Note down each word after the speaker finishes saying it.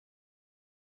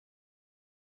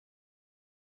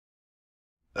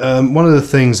One of the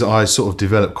things that I sort of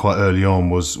developed quite early on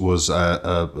was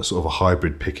a sort of a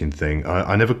hybrid picking thing.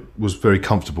 I never was very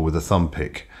comfortable with a thumb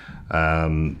pick.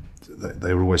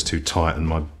 They were always too tight, and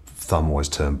my thumb always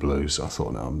turned blue. So I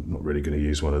thought, no, I'm not really going to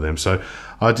use one of them. So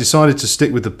I decided to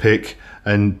stick with the pick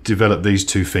and develop these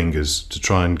two fingers to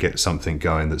try and get something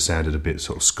going that sounded a bit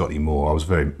sort of Scotty Moore. I was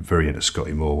very into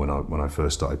Scotty Moore when I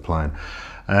first started playing,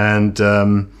 and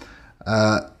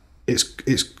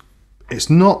it's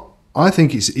not. I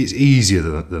think it's easier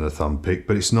than a thumb pick,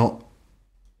 but it's not.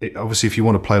 Obviously, if you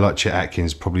want to play like Chet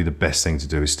Atkins, probably the best thing to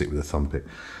do is stick with a thumb pick.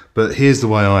 But here's the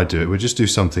way I do it. We'll just do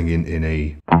something in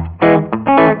E.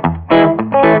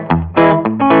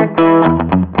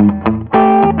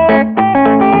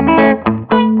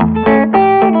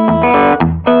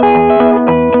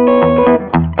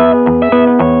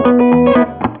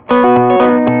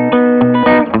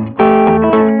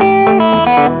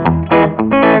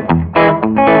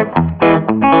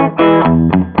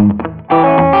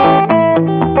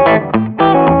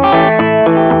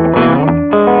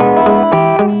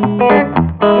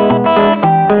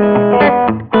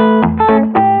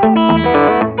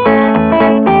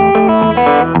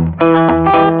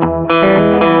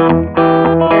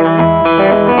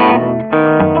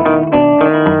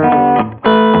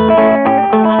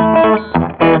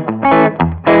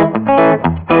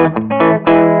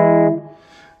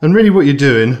 And really what you're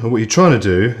doing, or what you're trying to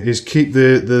do, is keep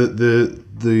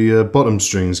the bottom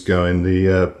strings going,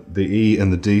 the E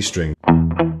and the D string.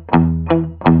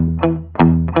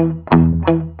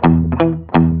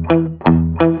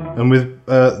 And with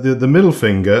the middle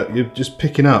finger, you're just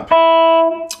picking up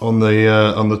on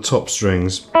the top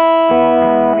strings.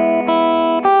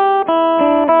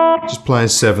 Just playing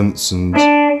sevenths and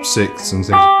sixths and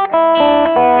things.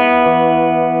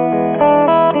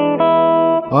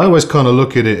 I always kind of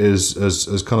look at it as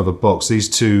kind of a box. These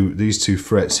two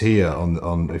frets here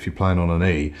on if you're playing on an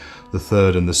E, the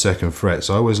third and the second frets.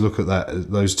 I always look at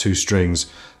those two strings,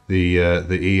 the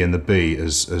E and the B,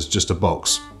 as just a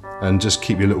box, and just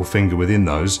keep your little finger within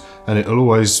those, and it'll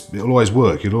always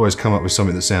work. You'll always come up with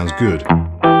something that sounds good.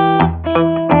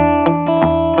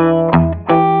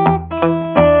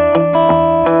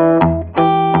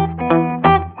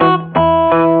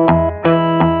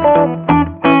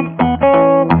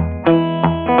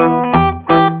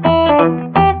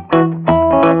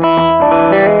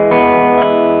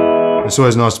 It's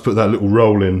always nice to put that little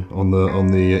roll in on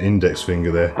the index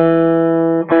finger there.